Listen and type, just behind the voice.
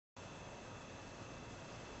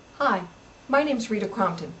Hi, my name's Rita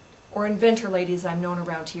Crompton, or Inventor Lady as I'm known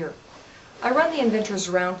around here. I run the Inventors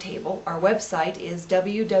Roundtable. Our website is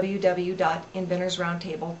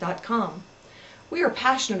www.inventorsroundtable.com. We are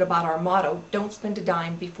passionate about our motto, don't spend a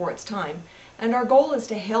dime before it's time, and our goal is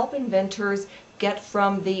to help inventors get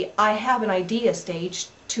from the I have an idea stage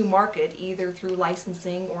to market, either through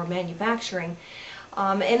licensing or manufacturing,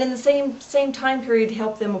 and in the same time period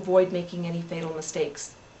help them avoid making any fatal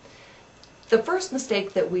mistakes. The first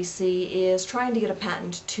mistake that we see is trying to get a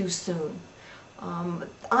patent too soon.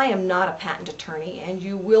 I am not a patent attorney, and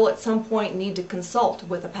you will at some point need to consult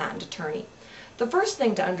with a patent attorney. The first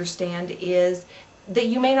thing to understand is that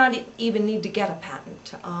you may not even need to get a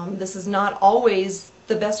patent. This is not always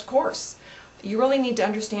the best course. You really need to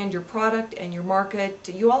understand your product and your market.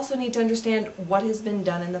 You also need to understand what has been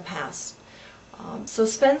done in the past. So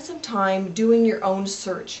spend some time doing your own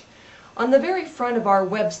search. On the very front of our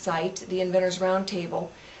website, the Inventors Roundtable,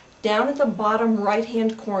 down at the bottom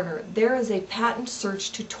right-hand corner, there is a patent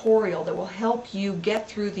search tutorial that will help you get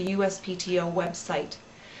through the USPTO website.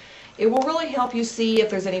 It will really help you see if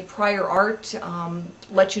there's any prior art,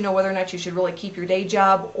 let you know whether or not you should really keep your day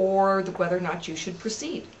job or whether or not you should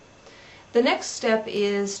proceed. The next step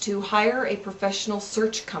is to hire a professional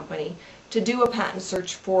search company to do a patent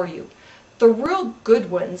search for you. The real good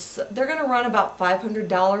ones, they're going to run about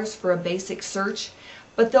 $500 for a basic search,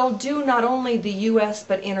 but they'll do not only the US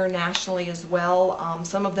but internationally as well.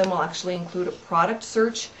 Some of them will actually include a product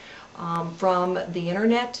search from the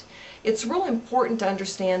internet. It's real important to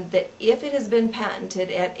understand that if it has been patented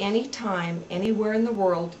at any time, anywhere in the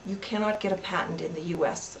world, you cannot get a patent in the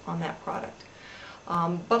US on that product.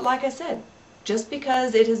 But like I said, just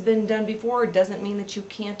because it has been done before doesn't mean that you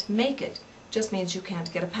can't make it. It just means you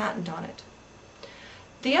can't get a patent on it.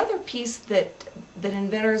 The other piece that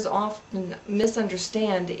inventors often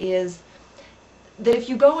misunderstand is that if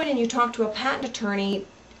you go in and you talk to a patent attorney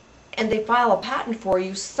and they file a patent for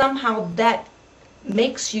you, somehow that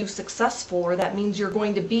makes you successful, or that means you're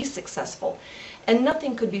going to be successful. And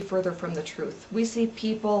nothing could be further from the truth. We see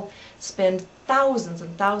people spend thousands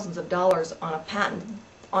and thousands of dollars on a patent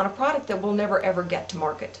on a product that will never ever get to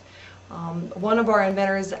market. One of our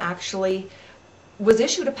inventors actually was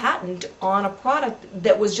issued a patent on a product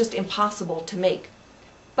that was just impossible to make.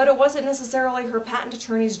 But it wasn't necessarily her patent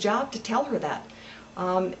attorney's job to tell her that.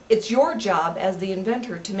 It's your job as the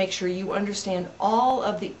inventor to make sure you understand all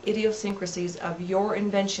of the idiosyncrasies of your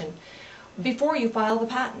invention before you file the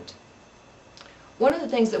patent. One of the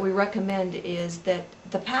things that we recommend is that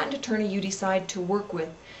the patent attorney you decide to work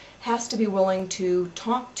with has to be willing to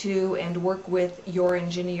talk to and work with your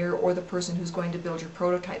engineer or the person who's going to build your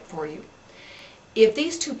prototype for you. If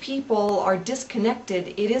these two people are disconnected,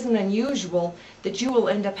 it isn't unusual that you will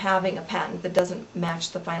end up having a patent that doesn't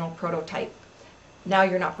match the final prototype. Now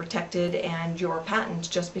you're not protected and your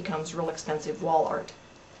patent just becomes real expensive wall art.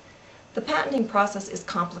 The patenting process is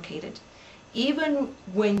complicated. Even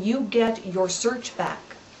when you get your search back,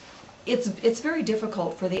 it's very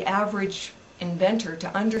difficult for the average inventor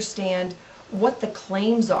to understand what the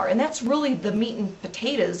claims are, and that's really the meat and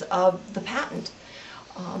potatoes of the patent.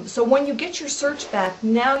 So when you get your search back,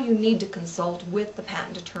 now you need to consult with the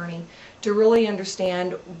patent attorney to really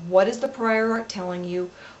understand what is the prior art telling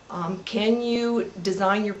you, can you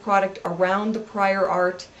design your product around the prior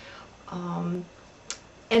art,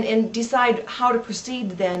 and decide how to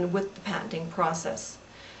proceed then with the patenting process.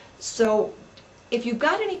 So if you've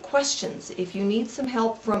got any questions, if you need some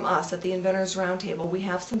help from us at the Inventors Roundtable, we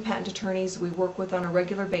have some patent attorneys we work with on a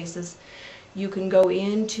regular basis. You can go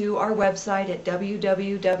into our website at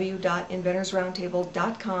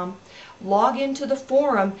www.inventorsroundtable.com, log into the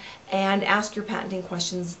forum, and ask your patenting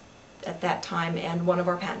questions at that time, and one of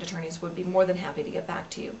our patent attorneys would be more than happy to get back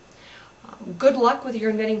to you. Good luck with your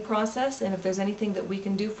inventing process, and if there's anything that we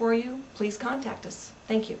can do for you, please contact us.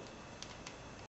 Thank you.